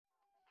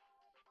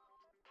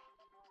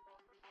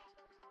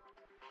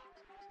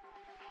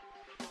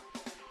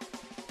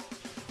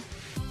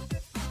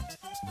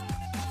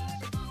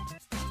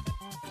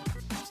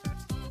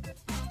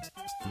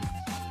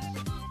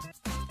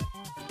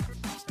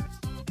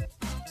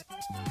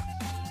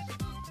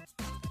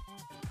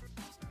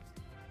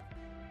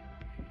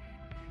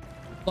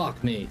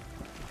Fuck me.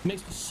 It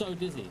makes me so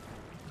dizzy.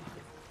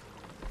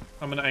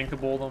 I'm gonna anchor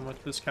ball them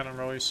with this cannon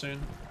really soon.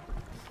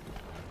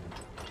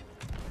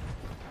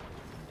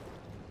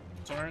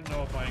 So I don't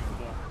know if my anchor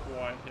ball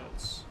quite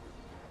hits.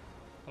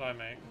 But I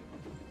may.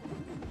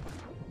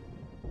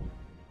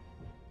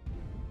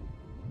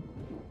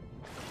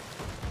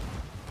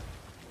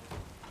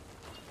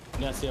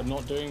 Yeah, see, I'm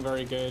not doing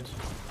very good.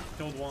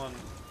 Killed one.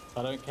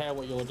 I don't care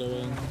what you're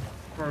doing.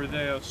 Bro,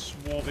 they are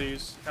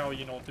swabbies. How are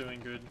you not doing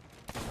good?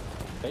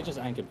 They just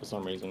anchored for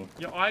some reason.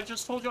 Yeah, I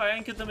just told you I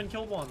anchored them and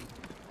killed one.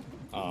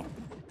 Oh.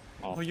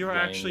 Oh, you're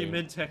actually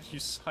mid-tech, you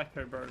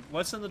psycho, bro.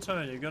 Lessen the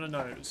tone, you're gonna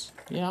nose.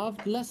 Yeah,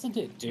 I've lessened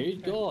it,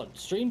 dude. God,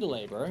 stream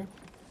delay, bro.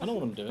 I know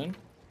what I'm doing.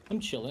 I'm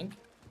chilling.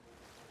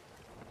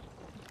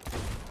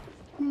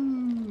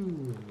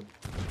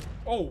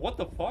 Oh, what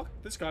the fuck?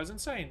 This guy's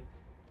insane.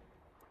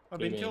 I've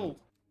been killed.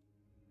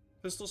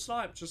 Pistol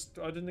snipe, just,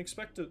 I didn't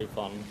expect it. Pretty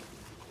fun.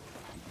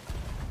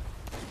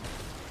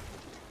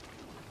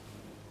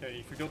 Yeah,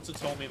 you forgot to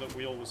tell me that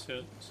wheel was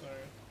hit, so...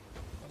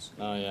 That's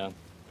good. Oh, yeah.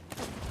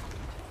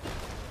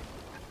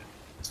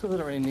 So I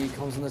don't really need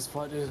comms in this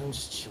fight, dude. I'm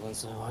just chilling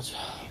so much.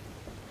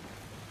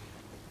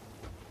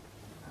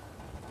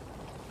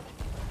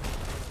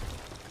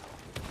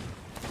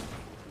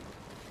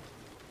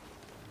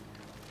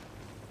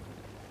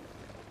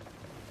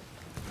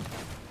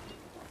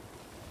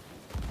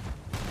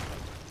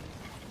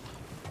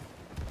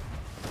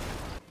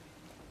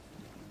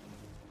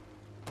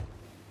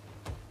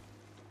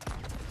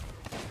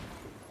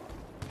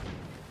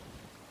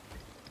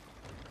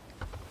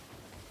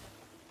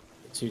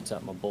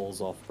 Two-tap my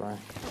balls off, bro.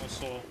 I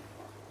saw.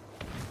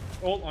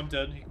 Oh, I'm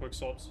dead. He quick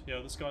stops. Yeah,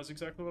 this guy's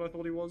exactly what I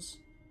thought he was.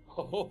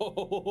 Ho ho ho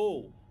ho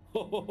ho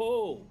ho ho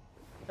ho!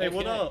 Hey,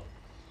 what up?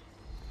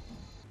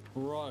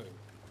 Bro,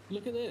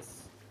 look at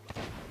this.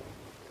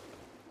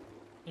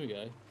 There we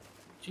go.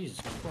 Jesus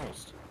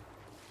Christ.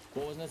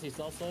 What was Nessie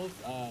self solve?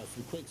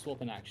 Some quick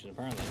swap in action,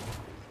 apparently.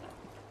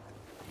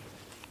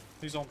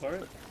 He's on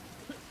turret.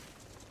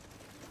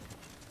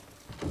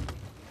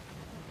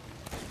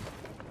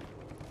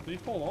 Did he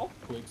fall off?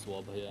 Quick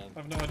swap, yeah. I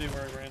have no idea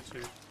where he ran to.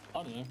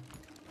 I don't know.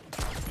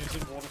 He's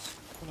in water.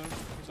 Oh no,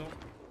 he's up.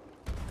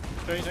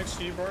 Okay, next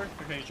to you, bro.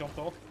 Okay, he jumped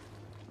off.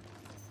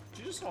 Did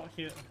you just not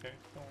hit? Okay,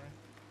 don't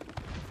worry.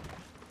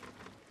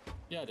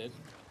 Yeah, I did.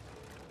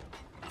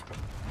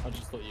 I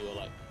just thought you were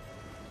like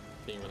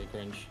being really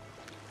cringe.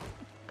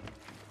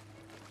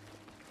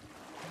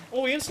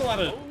 Oh, he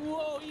insta-laddered! Oh,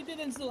 whoa, you did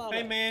insta-ladder!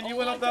 Hey man, you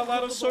went up that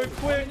ladder so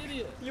quick!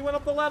 You went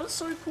up the ladder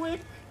so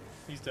quick!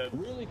 He's dead.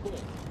 Really quick.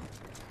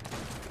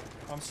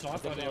 I'm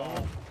sniped by the other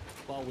one.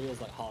 Well, wheel's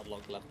like hard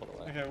locked left, by the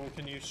way. Okay, well,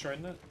 can you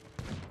straighten it?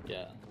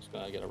 Yeah, I'm just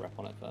gonna get a rep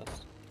on it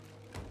first.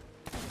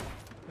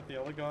 Hit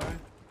the other guy.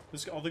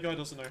 This other guy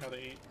doesn't know how to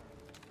eat.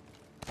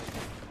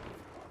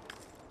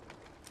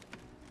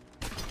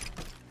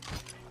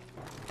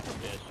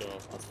 Yeah, sure,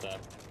 that's fair.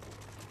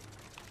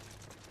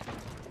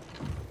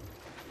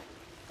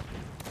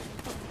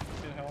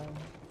 Get hell.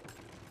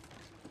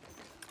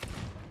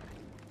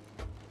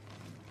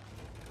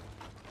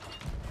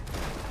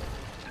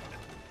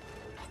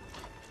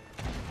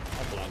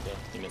 I blanked her,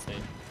 you missed me.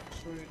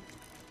 Sweet.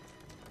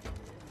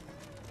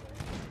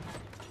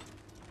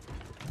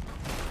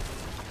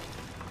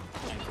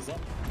 Anchors up.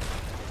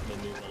 Then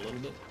move a little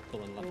bit,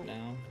 pulling left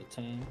now, the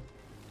turn.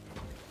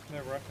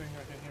 They're repping,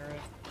 I can hear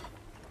it.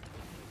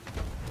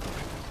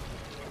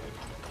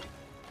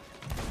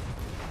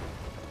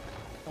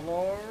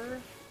 Hello?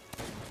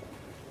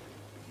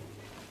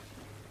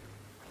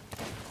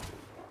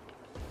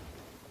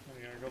 There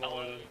we go, got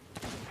loaded.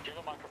 Do you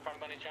have a microphone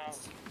by any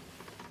chance?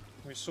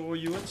 We saw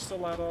you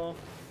insta-ladder.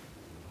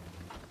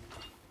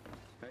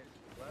 Hey,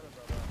 ladder,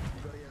 brother.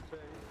 You got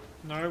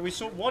EMP? No, we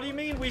saw- what do you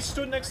mean? We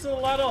stood next to the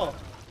ladder!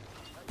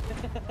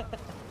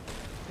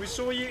 We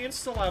saw you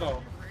insta-ladder.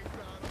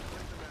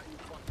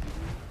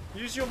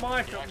 Use your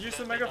mic, use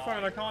the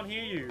megaphone, I can't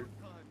hear you.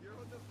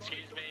 Excuse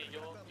me,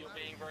 you're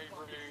being very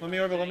rude. Let me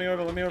over, let me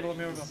over, let me over, let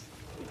me over.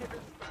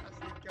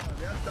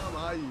 How dumb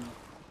are you?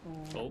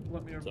 Oh,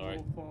 Let me over sorry. a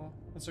little far.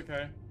 That's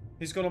okay.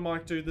 He's got a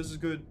mic, dude, this is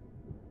good.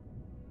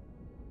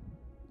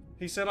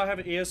 He said I have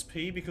an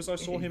ESP because I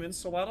saw him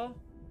insta-ladder?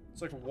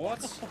 It's like,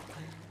 what?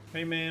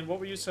 Hey man, what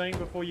were you saying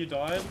before you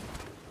died?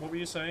 What were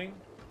you saying?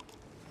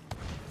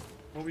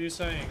 What were you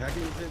saying? How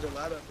can you see the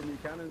ladder from your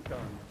cannon gun?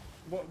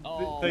 What?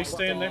 Oh, They my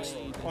stand God. next.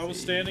 I was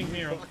standing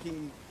here.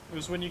 Fucking, It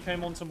was when you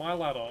came onto my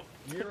ladder.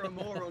 you're a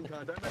moron,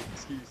 cunt. Don't make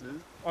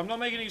excuses. I'm not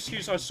making an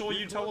excuse. I saw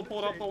you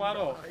teleport up the ladder.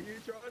 Are you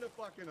trying to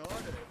fucking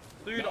hide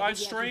it? Dude, No, I we actually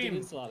did stream.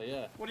 insta-ladder,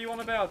 yeah. What are you on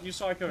about, you No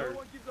psycho?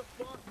 one gives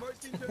a fuck.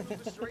 Most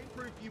internals are stream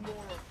proof, you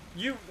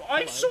moron.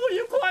 I saw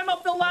you climb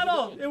up the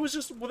ladder! It was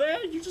just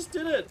there, you just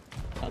did it.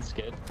 That's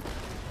good.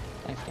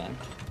 Thanks, man.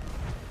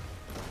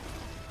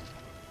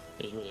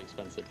 It was really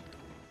expensive.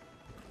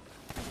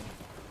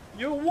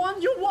 You're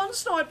one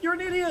snipe, you're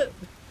an idiot!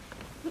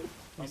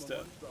 He's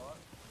dead.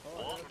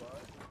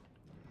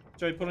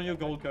 Jay, put on your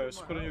gold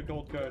ghost, put on your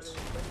gold ghost.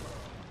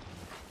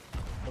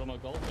 Put on my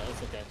gold, no,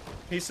 it's okay.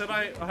 He said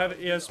I have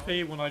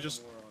ESP when I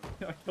just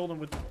I killed him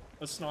with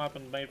a snipe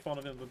and made fun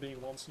of him for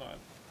being one snipe.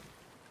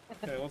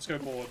 Okay, let's go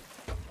board.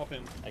 Hop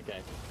in. Okay.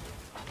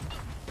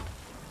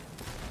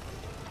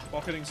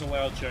 Bucketing's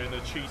allowed, Jay. They're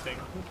cheating.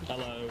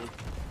 Hello.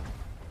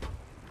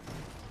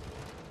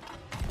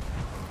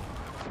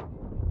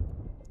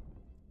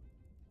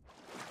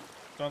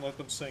 Don't let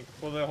them sink.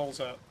 Where are their holes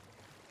at?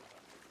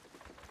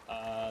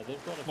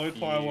 They've got a Load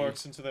few...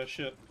 fireworks into their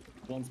shit.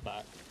 One's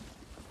back.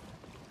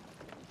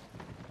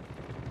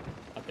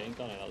 I think.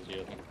 Oh no, that was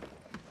you, I think.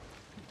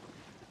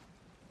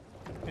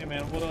 Hey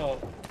man, what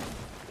up?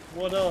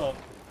 What up?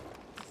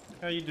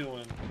 How you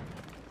doing?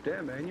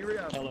 Damn, man, you're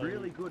a Hello.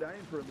 really good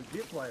aim for a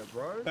legit player,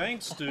 bro.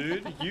 Thanks,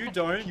 dude. You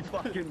don't. You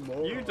fucking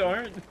moron. You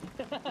don't.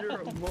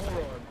 You're a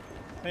moron.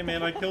 Hey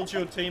man, I killed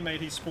your teammate.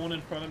 He spawned in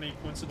front of me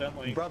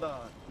coincidentally.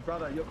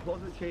 Brother, you're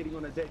closet cheating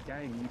on a dead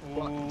game, you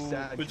fucking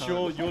sad But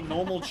cunt. you're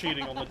normal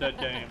cheating on the dead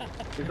game.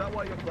 Is that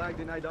why you're flagged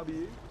in AW? Is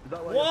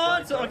that why What?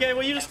 You're flagged, Okay,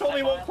 well you just told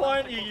me what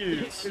client you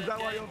use. Is that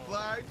why you're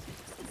flagged?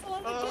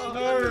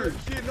 No.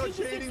 You're not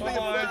cheating, but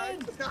you're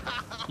Fine. flagged.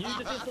 You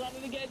just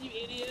landed again, you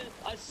idiot!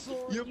 I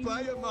saw You you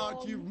player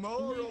mark, you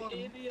moron, moron.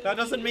 idiot, That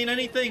doesn't mean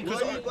anything, Why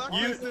because are you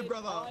blacklisted, you...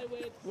 brother?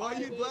 Why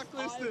are you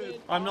blacklisted?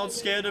 I'm not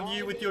scared of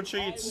you with your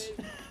cheats.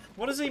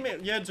 What does he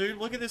mean? Yeah, dude,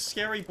 look at this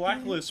scary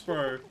blacklist,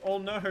 bro. Oh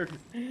no.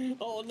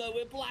 Oh no,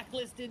 we're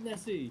blacklisted,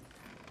 Nessie!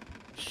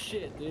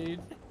 Shit, dude.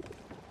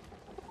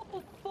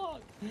 What the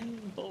fuck?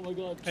 Oh my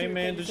god. Hey True,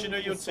 man, thank did you so know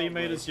much your for the sub,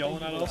 teammate bro. is yelling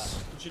Thank at you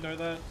us? Did you know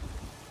that? for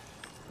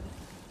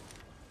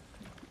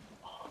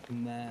that.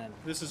 Man.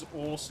 This is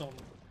awesome.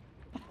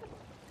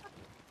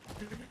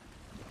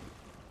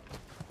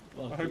 I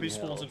hope he Fucking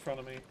spawns hell. in front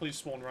of me. Please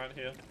spawn right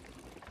here.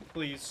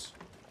 Please.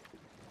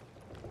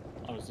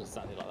 I was just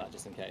standing like that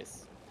just in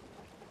case.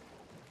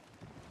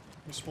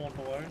 You spawn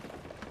below.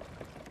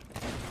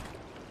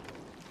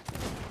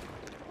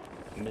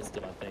 Missed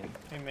him, I think.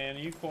 Hey man, are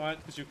you quiet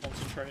because you're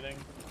concentrating?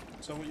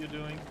 Is that what you're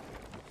doing?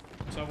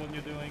 Is that what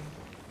you're doing?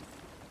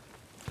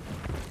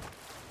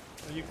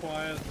 Are you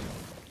quiet?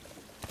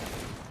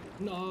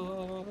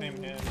 No. Hey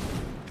man.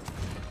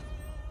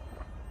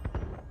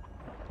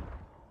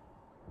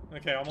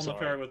 Okay, I'm on the Sorry.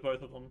 ferry with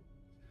both of them.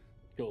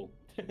 Cool.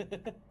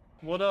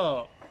 What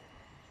up?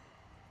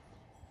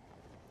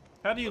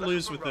 How do you What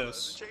lose happened, with brother?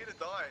 this? Is the cheater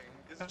dying?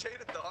 Is the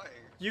cheater dying?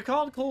 You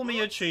can't call me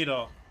a What?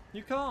 cheater.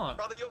 You can't.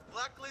 Brother, you're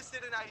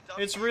blacklisted in AW.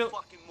 It's you real-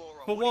 fucking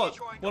moron. For What? Are what? you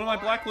trying to What am I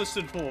hide?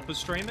 blacklisted for? For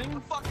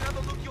streaming? Fucking have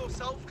a look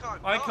yourself, cunt.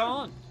 I No.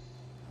 can't.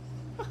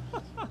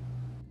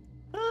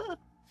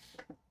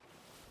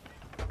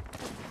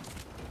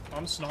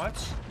 I'm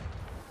snipes.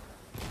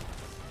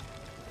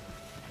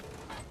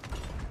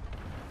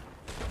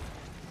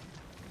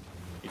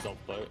 He's off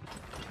boat.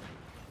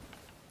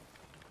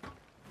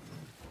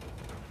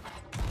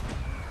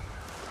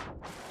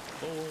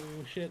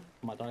 Oh shit,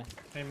 might die.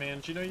 Hey man,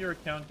 do you know your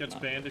account gets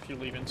banned if you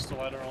leave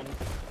Installator on? Do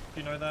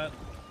you know that?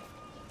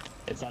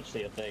 It's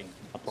actually a thing,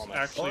 I promise.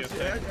 Actually a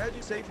thing. How'd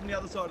you see from the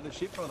other side of the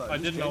ship, brother? I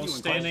didn't. I was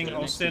standing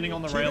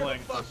on the railing.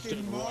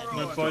 Fucking moron.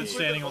 We're both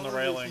standing on the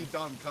railing. You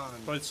dumb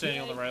cunt. Both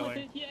standing on the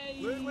railing.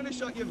 Learn when to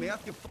shut your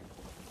mouth, you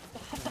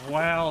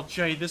Wow,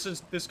 Jay, this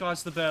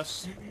guy's the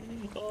best.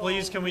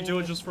 Please, can we do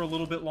it just for a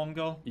little bit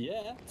longer?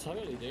 Yeah,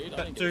 totally,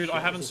 dude. Dude, I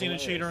haven't seen a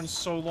cheater in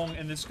so long,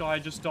 and this guy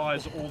just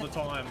dies all the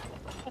time.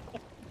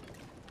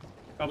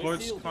 Our We're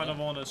boat's sealed, kind man.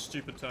 of on a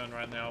stupid turn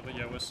right now, but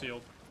yeah, we're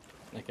sealed.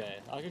 Okay,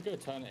 I could go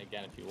turn it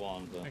again if you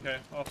want, but Okay,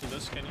 after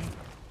this, can you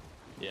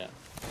yeah.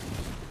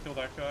 kill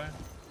that guy?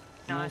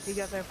 Nice, you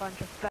guys are a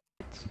bunch of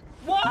faggots.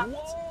 What?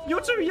 Whoa,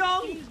 You're too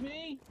young! Excuse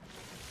me.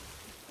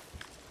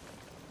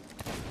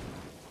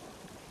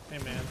 Hey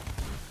man.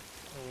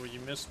 Oh, you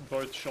missed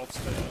both shots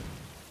there.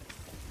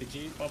 Did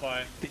you?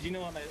 Bye-bye. Did you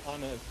know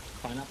I'm a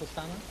pineapple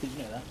stammer? Did you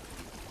know that?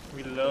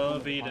 We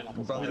love Eden.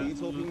 Brother, are you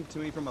talking to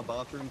me from a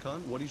bathroom,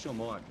 cunt? What is your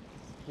mic?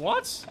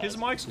 What? His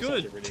mic's It's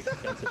actually good. really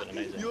expensive and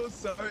amazing. You're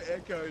so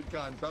echoed,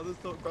 cunt.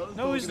 Brothers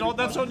No, he's not.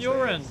 That's on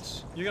your end.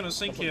 You're gonna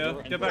sink That's on here. your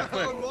end. Get back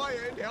quick. On my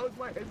end, how is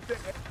my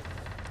headset?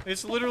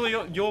 It's literally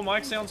your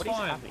mic sounds What is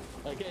fine. happening?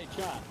 Okay,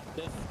 chat.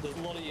 There's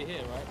a lot of you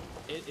here, right?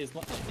 Is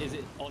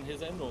it on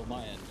his end or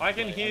my end? I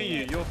can Like, hear don't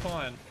you. know. You're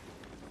fine.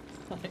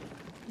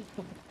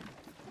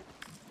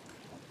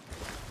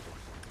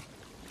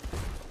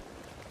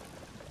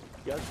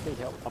 You guys need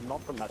help. I'm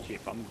not from that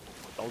ship.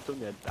 I was doing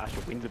the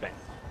actual Windsor band.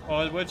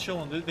 Oh, we're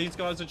chilling. These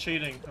guys are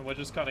cheating, and we're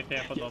just kind of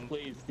camping Yeah, them.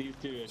 please, these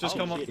two. Just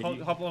come on, shit,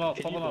 hop on up,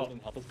 Can hop you on board up.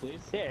 and help us, please?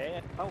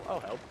 Yeah, I'll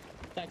help.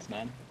 Thanks,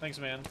 man. Thanks,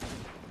 man.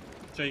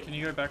 Jay, can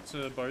you go back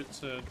to boat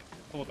to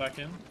pull it back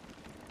in?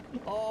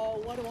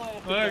 Oh, why do I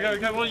have to No,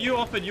 go. Well, you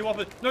offered.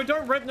 No,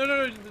 don't rep.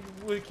 No.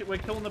 We're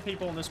killing the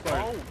people on this boat.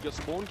 Oh, you're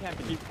spawn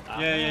camping.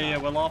 Yeah.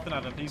 We're laughing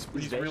at him. He's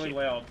their really ship.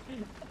 loud.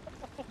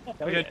 Hell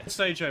Okay, yeah.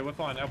 stay, Jay. We're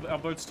fine. Our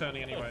boat's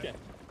turning anyway.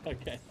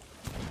 Okay.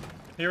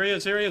 Here he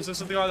is. This is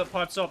the guy that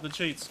pipes up the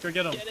cheats. Go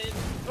get him. Get in.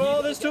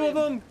 Oh, there's two of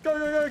them.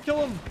 Go.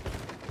 Kill him.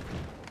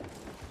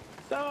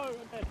 No, I'm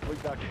dead. We're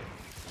back.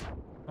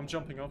 I'm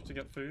jumping off to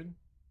get food.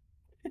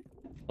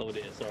 Oh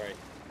dear, sorry.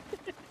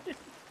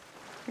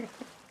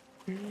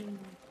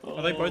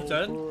 Are they both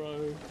dead?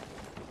 Bro.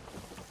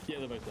 Yeah,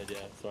 they're both dead, yeah.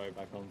 Sorry,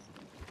 back on.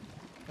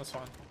 That's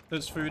fine.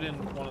 There's food in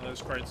one of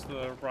those crates,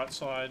 the right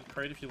side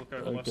crate if you look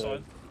over the left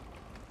side.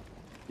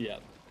 Yeah.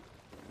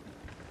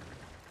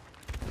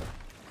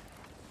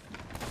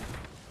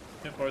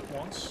 Hit both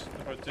once.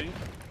 They're both deep.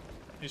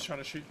 He's trying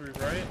to shoot through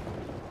right.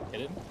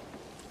 Hit him.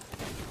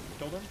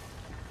 Killed him.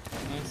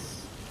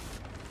 Nice.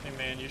 Hey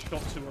man, you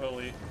shot too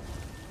early.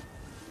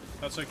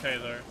 That's okay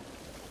though.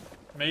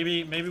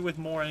 Maybe with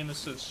more aim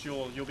assist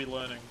you'll be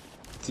learning.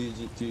 Do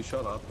you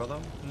shut up, brother?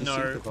 Just No,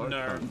 sink the boat, no,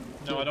 cunt.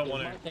 no, I don't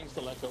want My to. things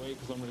to let go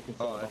because I'm really concerned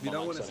Oh, about if you my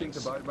don't want to mic sink the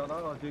settings. boat,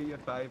 brother, I'll do you a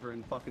favour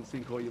and fucking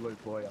sink all your loot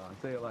for ya.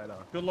 See you later.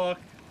 Good luck.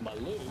 My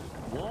loot?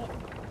 What?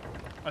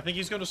 I think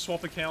he's going to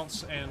swap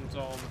accounts and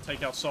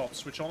take out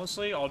sops, which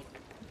honestly I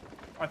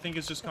think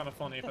is just kind of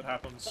funny if it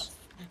happens.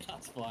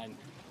 That's fine.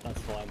 That's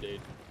fine,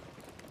 dude.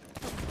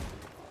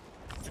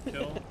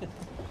 Kill.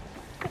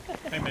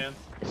 Hey man.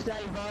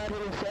 Stay by to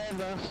the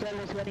server.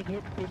 Server's letting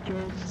hit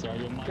pictures. Sorry,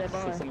 your mic, Stand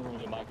by. something wrong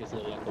with your mic is a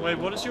little echoey. Wait,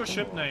 what is your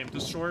ship name?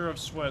 Destroyer of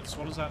Sweats.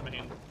 What does that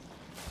mean?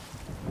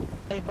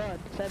 Hey bud,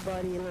 stand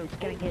by to your loot. It's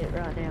getting hit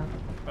right now.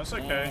 That's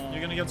okay.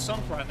 You're gonna get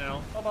sunk right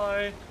now.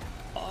 Bye-bye.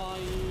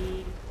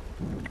 Bye.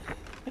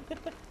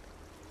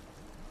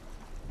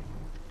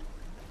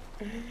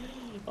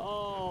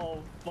 Oh,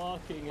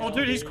 fucking hell, Oh,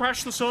 dude, he's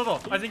crashed the server.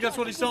 I think that's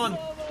what he's done.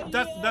 crashed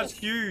the server, That's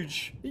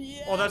huge.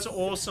 Oh, that's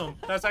awesome.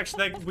 That's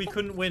actually like, we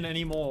couldn't win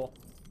anymore.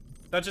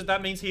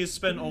 That means he has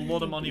spent a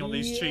lot of money on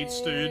these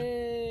cheats, dude.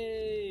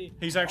 Yay!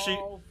 He's actually.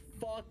 Oh,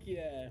 fuck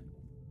yeah.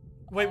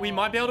 Wait, we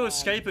might be able to man.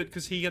 escape it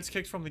because he gets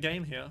kicked from the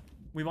game here.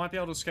 We might be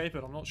able to escape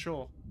it. I'm not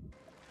sure.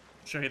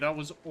 Shay, that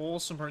was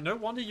awesome, bro. No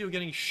wonder you were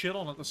getting shit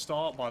on at the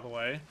start, by the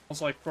way. I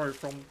was like, bro,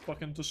 from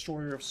fucking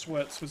Destroyer of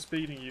Sweats was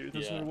beating you.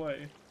 There's no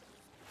way.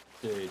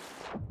 Dude.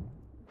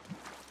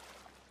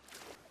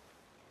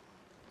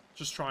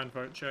 Just try and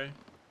vote, Jay.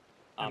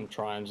 I'm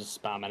trying to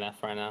spam an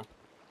F right now.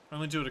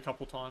 Only do it a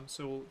couple times,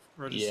 so we'll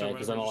register. Yeah,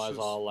 because when it otherwise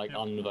registers. I'll, like, Yep.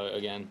 unvote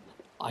again.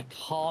 I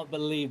can't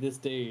believe this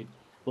dude,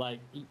 like,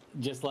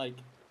 just, like,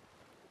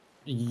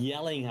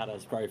 yelling at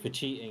us, bro, for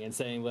cheating and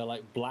saying we're,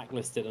 like,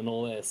 blacklisted and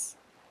all this.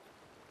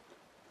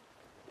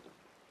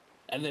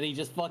 And then he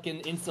just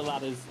fucking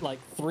insta-ladders, like,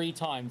 3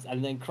 times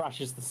and then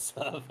crashes the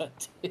server,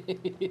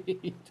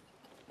 dude.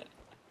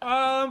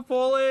 I'm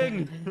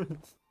falling!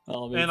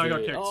 Oh, me And I got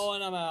too. kicked. Oh,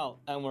 and I'm out.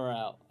 And we're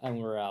out. And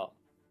we're out.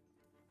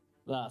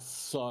 That's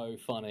so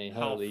funny.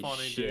 How Holy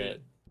funny,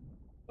 shit.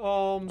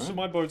 dude. So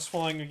my boat's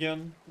flying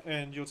again,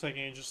 and you're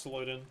taking ages to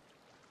load in.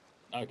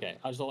 Okay,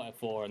 I just hold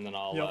F4 and then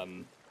I'll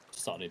Yep.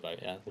 start a new boat,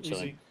 yeah. We're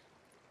chilling. Easy.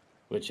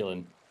 We're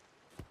chilling.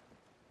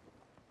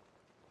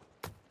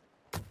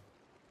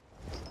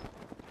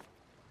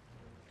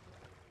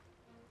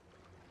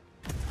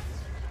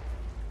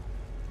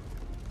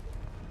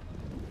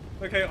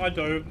 Okay, I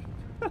dove.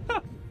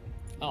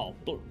 Oh,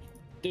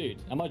 dude,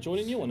 am I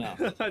joining you or not?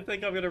 I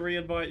think I'm gonna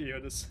re-invite you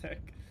in a sec.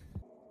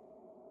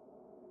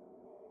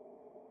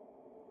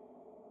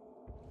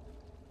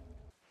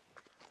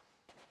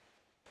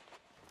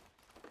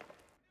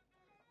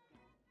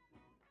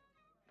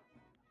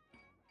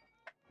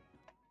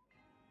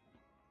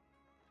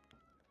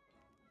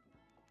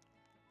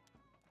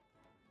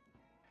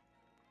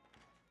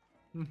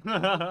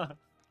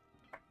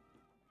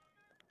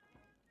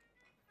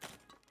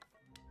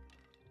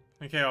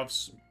 Okay,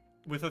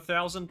 with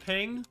 1,000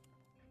 ping.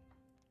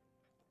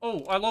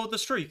 Oh, I lowered the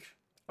streak.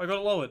 I got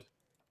it lowered.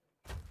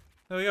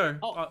 There we go.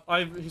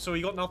 Oh. So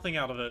he got nothing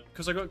out of it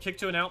because I got kicked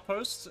to an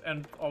outpost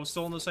and I was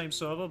still on the same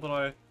server, but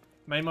I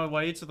made my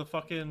way to the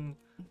fucking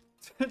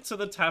to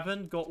the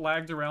tavern, got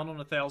lagged around on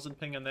 1,000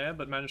 ping in there,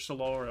 but managed to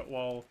lower it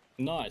while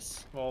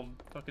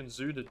fucking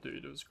zooted,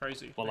 dude. It was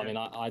crazy. Well, Yeah. I mean,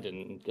 I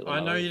didn't get the I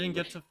know lower, you didn't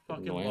which get to is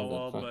fucking annoying,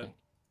 lower, but okay.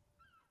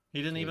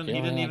 he didn't even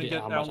Yeah, get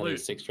how our much I need loot.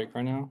 6 streak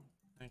right now?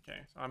 Okay,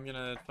 I'm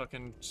gonna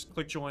fucking just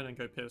click join and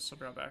go piss. I'll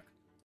be right back.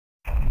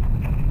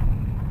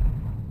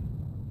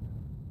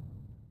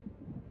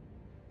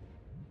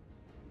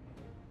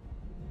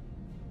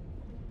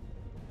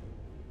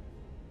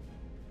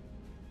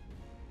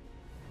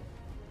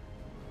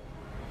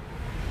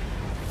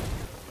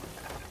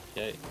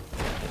 Okay,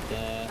 right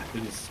there.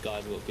 These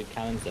guys have got good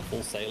cannons. They're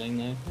full sailing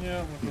though.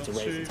 Yeah, Need we've to got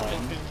raise 2 the Titan.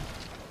 fucking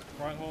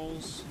right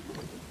holes.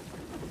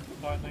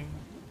 Lightning.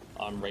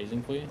 I'm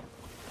raising for you.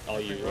 Oh,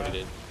 you Okay, already right.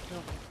 did.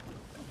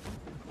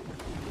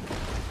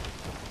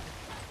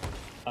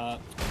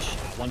 Yep.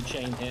 One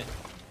chain hit.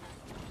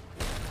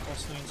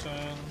 Crossing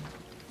turn.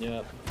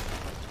 Yep.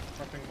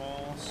 Dropping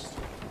mast.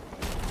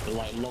 They're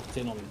like locked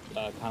in on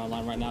cannon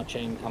line right now.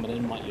 Chain coming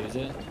in, might lose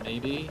it,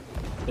 maybe.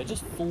 They're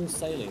just full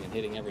sailing and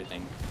hitting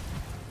everything.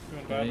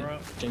 Doing bad, Okay.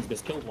 right? Chain's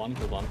best killed one.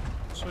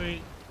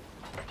 Sweet.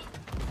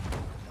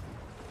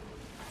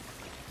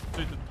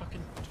 Dude,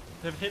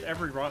 they've hit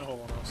every right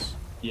hole on us.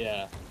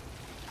 Yeah.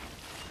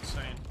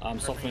 Insane. I'm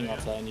softening our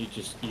Everything,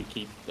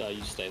 turn.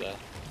 You stay there.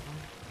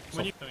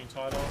 When you're getting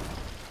tied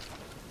off.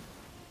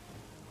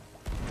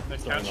 They're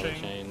Sorry, another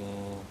catching.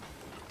 chain.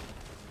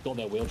 Got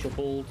their wheel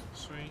tripled.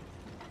 Sweet.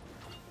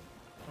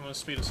 I'm gonna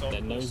speed us up. They're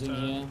this nosing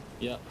turn. here.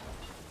 Yep.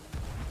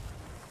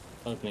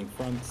 Opening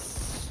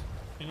fronts.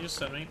 Can you just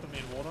send me? Put me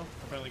in water?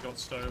 I've only got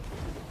stove.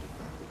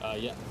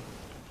 Yeah.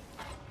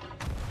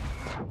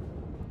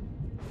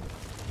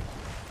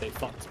 They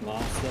fucked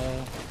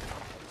master.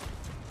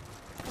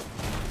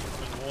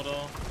 I'm in water.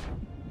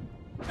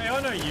 Hey,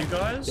 I know you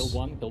guys. Killed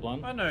one, killed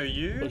one. I know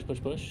you. Push,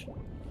 push, push.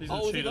 These are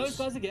Oh, is it cheaters. those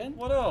guys again?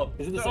 What up?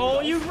 Is it the same Oh,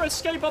 guys? you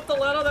escape up the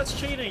ladder? That's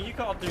cheating. You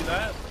can't do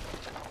that.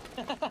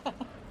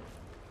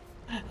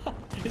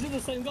 Is it the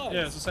same guys?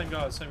 Yeah, it's the same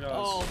guys. Same guys.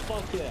 Oh,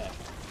 fuck yeah.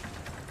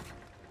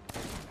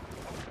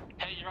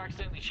 Hey, you're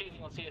accidentally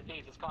cheating on Sea of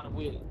Thieves. It's kind of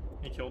weird.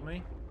 He killed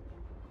me.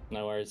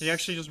 No worries. He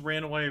actually just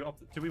ran away. Up.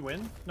 Did we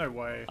win? No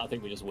way. I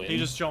think we just win. He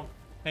just jumped.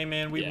 Hey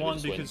man, we Yeah, we won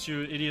just win. because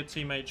your idiot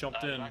teammate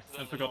jumped in You're and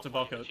accidentally forgot to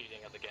not playing bucket.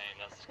 Cheating at the game.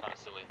 That's kind of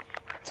silly.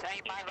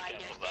 Say bye bye,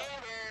 Careful with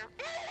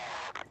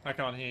that. I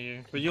can't hear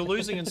you. But you're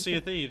losing in Sea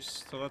of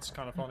Thieves, so that's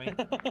kind of funny.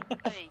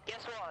 Hey,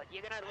 guess what?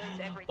 You're gonna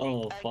lose everything.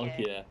 Oh, fuck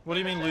again. yeah. What do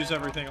you mean lose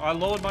everything? I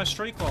lowered my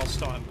streak last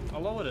time. I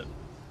lowered it.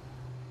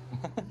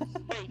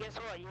 Hey, guess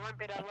what? You won't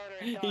be that loader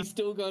in He's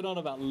still going on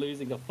about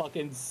losing a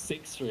fucking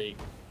 6 streak.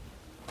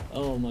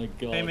 Oh my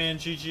god. Hey man,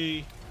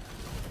 GG.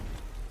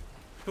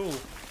 Cool.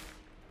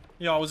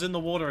 Yeah, I was in the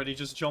water and he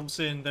just jumps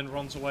in, then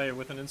runs away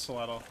with an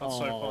insulator. That's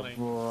so funny.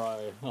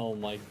 Bro. Oh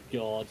my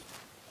god.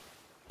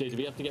 Dude,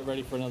 we have to get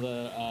ready for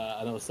another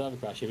another server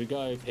crash. Here we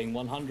go. Ping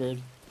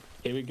 100.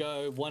 Here we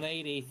go.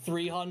 180.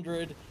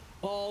 300.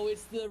 Oh,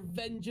 it's the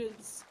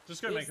vengeance.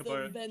 Just go It's make a the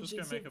boat. Just go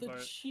vengeance make of a the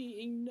boat.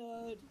 cheating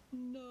nerd.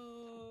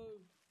 No.